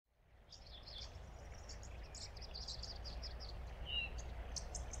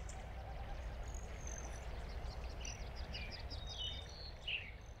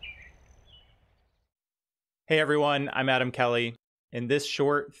Hey everyone, I'm Adam Kelly. In this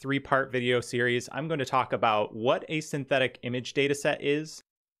short 3-part video series, I'm going to talk about what a synthetic image dataset is,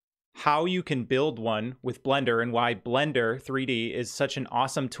 how you can build one with Blender and why Blender 3D is such an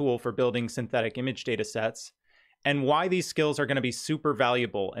awesome tool for building synthetic image datasets, and why these skills are going to be super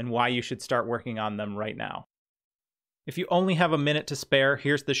valuable and why you should start working on them right now. If you only have a minute to spare,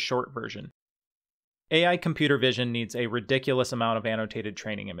 here's the short version. AI computer vision needs a ridiculous amount of annotated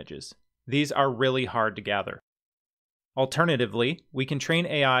training images. These are really hard to gather. Alternatively, we can train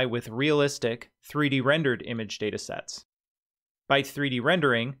AI with realistic 3D rendered image datasets. By 3D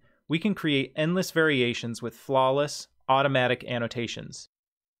rendering, we can create endless variations with flawless, automatic annotations.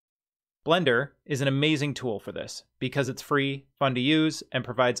 Blender is an amazing tool for this because it's free, fun to use, and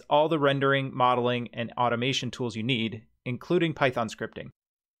provides all the rendering, modeling, and automation tools you need, including Python scripting.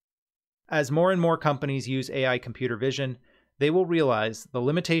 As more and more companies use AI computer vision, they will realize the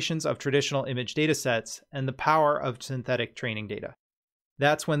limitations of traditional image datasets and the power of synthetic training data.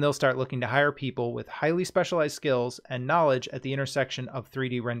 That's when they'll start looking to hire people with highly specialized skills and knowledge at the intersection of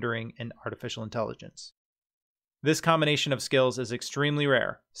 3D rendering and artificial intelligence. This combination of skills is extremely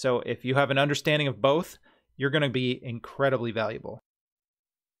rare, so if you have an understanding of both, you're going to be incredibly valuable.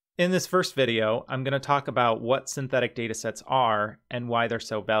 In this first video, I'm going to talk about what synthetic datasets are and why they're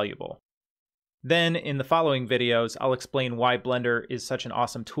so valuable. Then, in the following videos, I'll explain why Blender is such an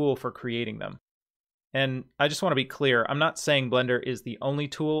awesome tool for creating them. And I just want to be clear, I'm not saying Blender is the only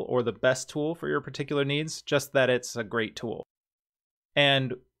tool or the best tool for your particular needs, just that it's a great tool.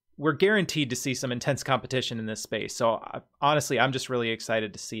 And we're guaranteed to see some intense competition in this space, so honestly, I'm just really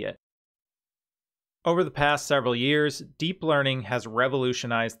excited to see it. Over the past several years, deep learning has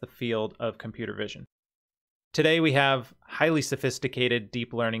revolutionized the field of computer vision. Today we have highly sophisticated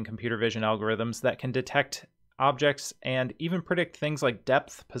deep learning computer vision algorithms that can detect objects and even predict things like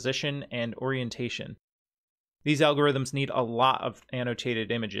depth, position, and orientation. These algorithms need a lot of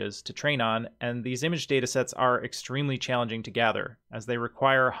annotated images to train on, and these image datasets are extremely challenging to gather, as they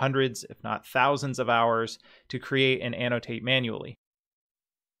require hundreds, if not thousands of hours to create and annotate manually.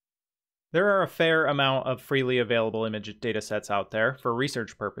 There are a fair amount of freely available image datasets out there for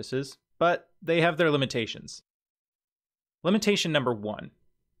research purposes, but they have their limitations. Limitation number 1.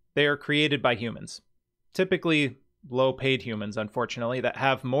 They are created by humans. Typically low-paid humans, unfortunately, that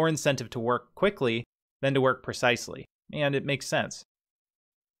have more incentive to work quickly than to work precisely, and it makes sense.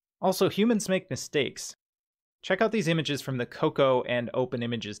 Also, humans make mistakes. Check out these images from the Coco and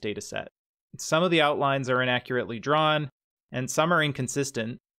OpenImages dataset. Some of the outlines are inaccurately drawn, and some are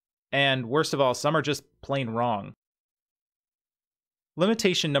inconsistent, and worst of all, some are just plain wrong.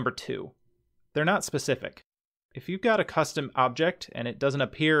 Limitation number 2. They're not specific. If you've got a custom object and it doesn't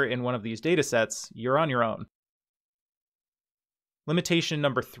appear in one of these datasets, you're on your own. Limitation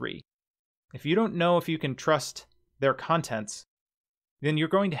number 3. If you don't know if you can trust their contents, then you're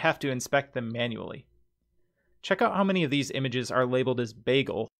going to have to inspect them manually. Check out how many of these images are labeled as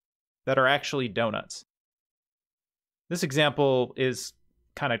bagel that are actually donuts. This example is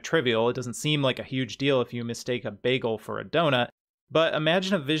kind of trivial. It doesn't seem like a huge deal if you mistake a bagel for a donut, but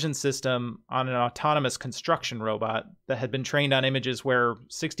imagine a vision system on an autonomous construction robot that had been trained on images where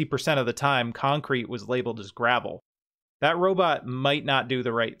 60% of the time concrete was labeled as gravel. That robot might not do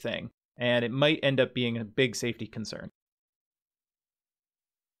the right thing, and it might end up being a big safety concern.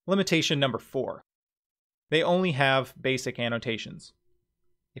 Limitation number 4. They only have basic annotations.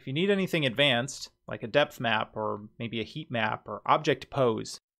 If you need anything advanced, like a depth map or maybe a heat map or object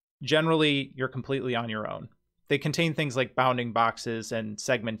pose, generally you're completely on your own. They contain things like bounding boxes and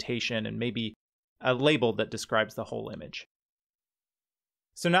segmentation and maybe a label that describes the whole image.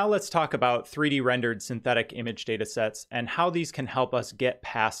 So now let's talk about 3D rendered synthetic image datasets and how these can help us get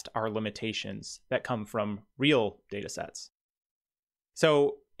past our limitations that come from real datasets.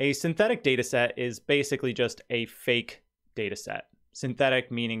 So a synthetic dataset is basically just a fake dataset. Synthetic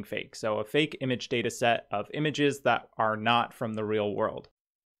meaning fake. So a fake image dataset of images that are not from the real world.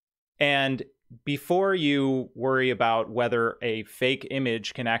 And before you worry about whether a fake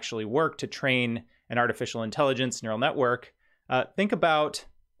image can actually work to train an artificial intelligence neural network, think about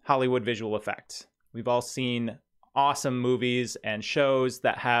Hollywood visual effects. We've all seen awesome movies and shows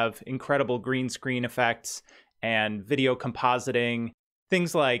that have incredible green screen effects and video compositing,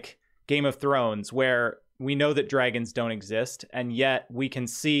 things like Game of Thrones, where we know that dragons don't exist, and yet we can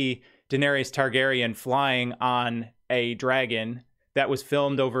see Daenerys Targaryen flying on a dragon that was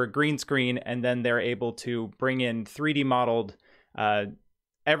filmed over a green screen, and then they're able to bring in 3D modeled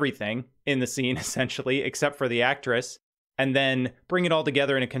everything in the scene, essentially, except for the actress, and then bring it all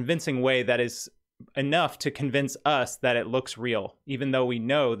together in a convincing way that is enough to convince us that it looks real, even though we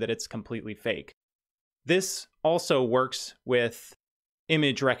know that it's completely fake. This also works with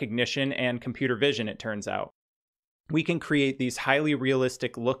image recognition and computer vision, it turns out. We can create these highly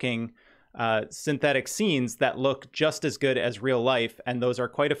realistic looking synthetic scenes that look just as good as real life, and those are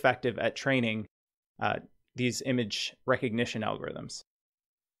quite effective at training these image recognition algorithms.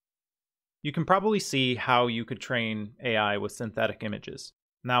 You can probably see how you could train AI with synthetic images.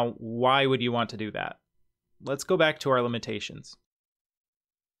 Now, why would you want to do that? Let's go back to our limitations.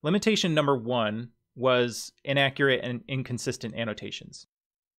 Limitation number 1 was inaccurate and inconsistent annotations.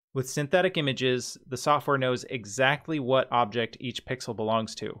 With synthetic images, the software knows exactly what object each pixel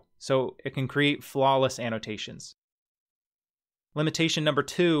belongs to, so it can create flawless annotations. Limitation number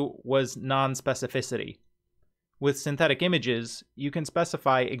 2 was non-specificity. With synthetic images, you can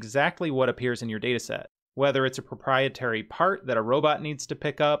specify exactly what appears in your dataset, whether it's a proprietary part that a robot needs to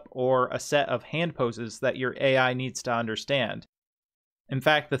pick up or a set of hand poses that your AI needs to understand. In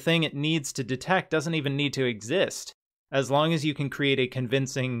fact, the thing it needs to detect doesn't even need to exist, as long as you can create a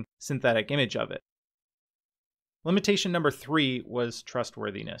convincing synthetic image of it. Limitation number 3 was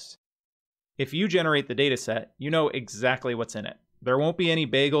trustworthiness. If you generate the dataset, you know exactly what's in it. There won't be any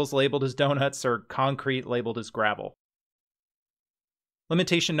bagels labeled as donuts or concrete labeled as gravel.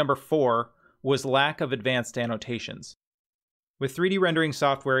 Limitation number 4 was lack of advanced annotations. With 3D rendering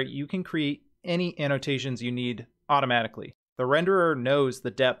software, you can create any annotations you need automatically. The renderer knows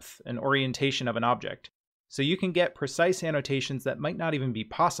the depth and orientation of an object, so you can get precise annotations that might not even be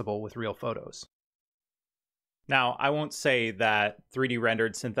possible with real photos. Now, I won't say that 3D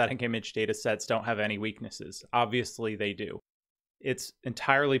rendered synthetic image datasets don't have any weaknesses. Obviously, they do. It's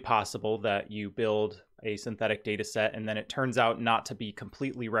entirely possible that you build a synthetic dataset and then it turns out not to be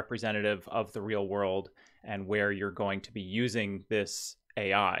completely representative of the real world and where you're going to be using this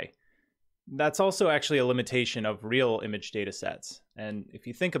AI. That's also actually a limitation of real image datasets. And if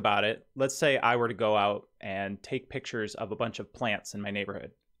you think about it, let's say I were to go out and take pictures of a bunch of plants in my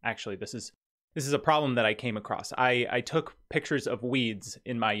neighborhood. Actually, this is a problem that I came across. I took pictures of weeds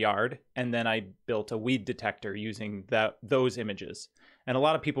in my yard, and then I built a weed detector using those images. And a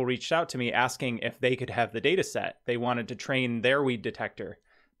lot of people reached out to me asking if they could have the data set. They wanted to train their weed detector.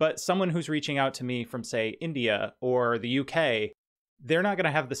 But someone who's reaching out to me from, say, India or the UK, they're not going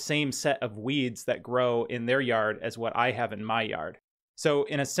to have the same set of weeds that grow in their yard as what I have in my yard. So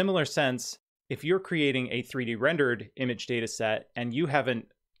in a similar sense, if you're creating a 3D rendered image data set and you haven't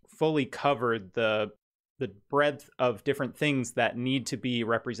fully covered the breadth of different things that need to be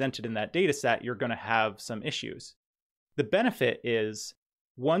represented in that data set, you're going to have some issues. The benefit is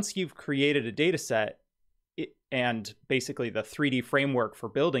once you've created a data set and basically the 3D framework for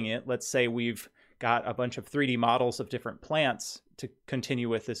building it, let's say we've got a bunch of 3D models of different plants to continue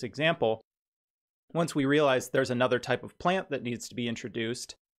with this example. Once we realize there's another type of plant that needs to be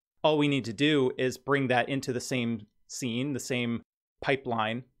introduced, all we need to do is bring that into the same scene, the same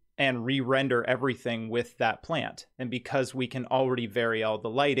pipeline, and re-render everything with that plant. And because we can already vary all the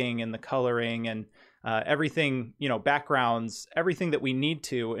lighting and the coloring and everything, backgrounds, everything that we need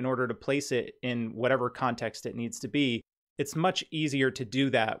to in order to place it in whatever context it needs to be, it's much easier to do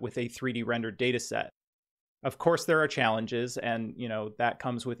that with a 3D rendered data set. Of course, there are challenges, and that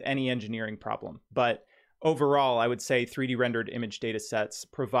comes with any engineering problem. But overall, I would say 3D rendered image data sets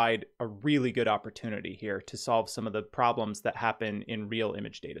provide a really good opportunity here to solve some of the problems that happen in real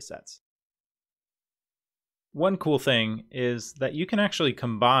image data sets. One cool thing is that you can actually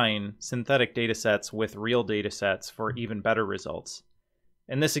combine synthetic data sets with real data sets for even better results.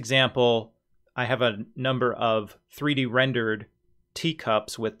 In this example, I have a number of 3D rendered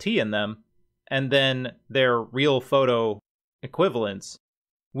teacups with tea in them, and then their real photo equivalents.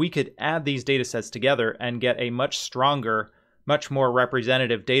 We could add these data sets together and get a much stronger, much more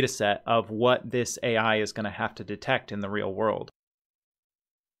representative data set of what this AI is going to have to detect in the real world.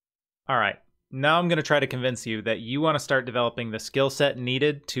 All right, now I'm going to try to convince you that you want to start developing the skill set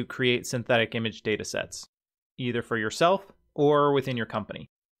needed to create synthetic image data sets, either for yourself or within your company.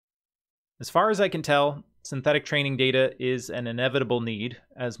 As far as I can tell, synthetic training data is an inevitable need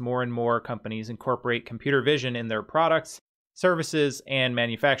as more and more companies incorporate computer vision in their products, services, and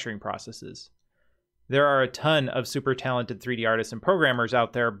manufacturing processes. There are a ton of super talented 3D artists and programmers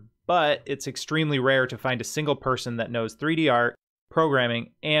out there, but it's extremely rare to find a single person that knows 3D art,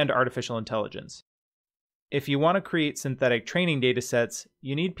 programming, and artificial intelligence. If you want to create synthetic training datasets,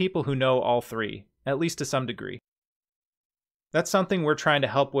 you need people who know all three, at least to some degree. That's something we're trying to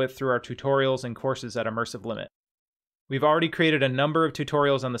help with through our tutorials and courses at Immersive Limit. We've already created a number of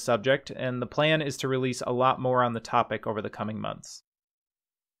tutorials on the subject, and the plan is to release a lot more on the topic over the coming months.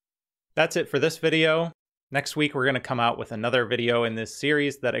 That's it for this video. Next week, we're going to come out with another video in this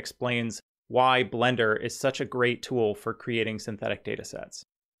series that explains why Blender is such a great tool for creating synthetic datasets.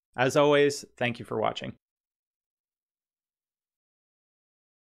 As always, thank you for watching.